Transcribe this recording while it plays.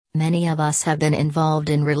Many of us have been involved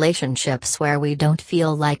in relationships where we don't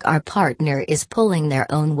feel like our partner is pulling their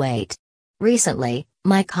own weight. Recently,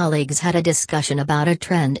 my colleagues had a discussion about a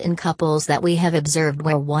trend in couples that we have observed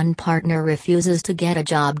where one partner refuses to get a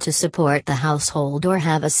job to support the household or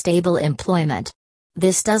have a stable employment.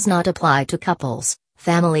 This does not apply to couples,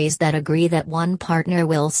 families that agree that one partner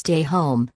will stay home,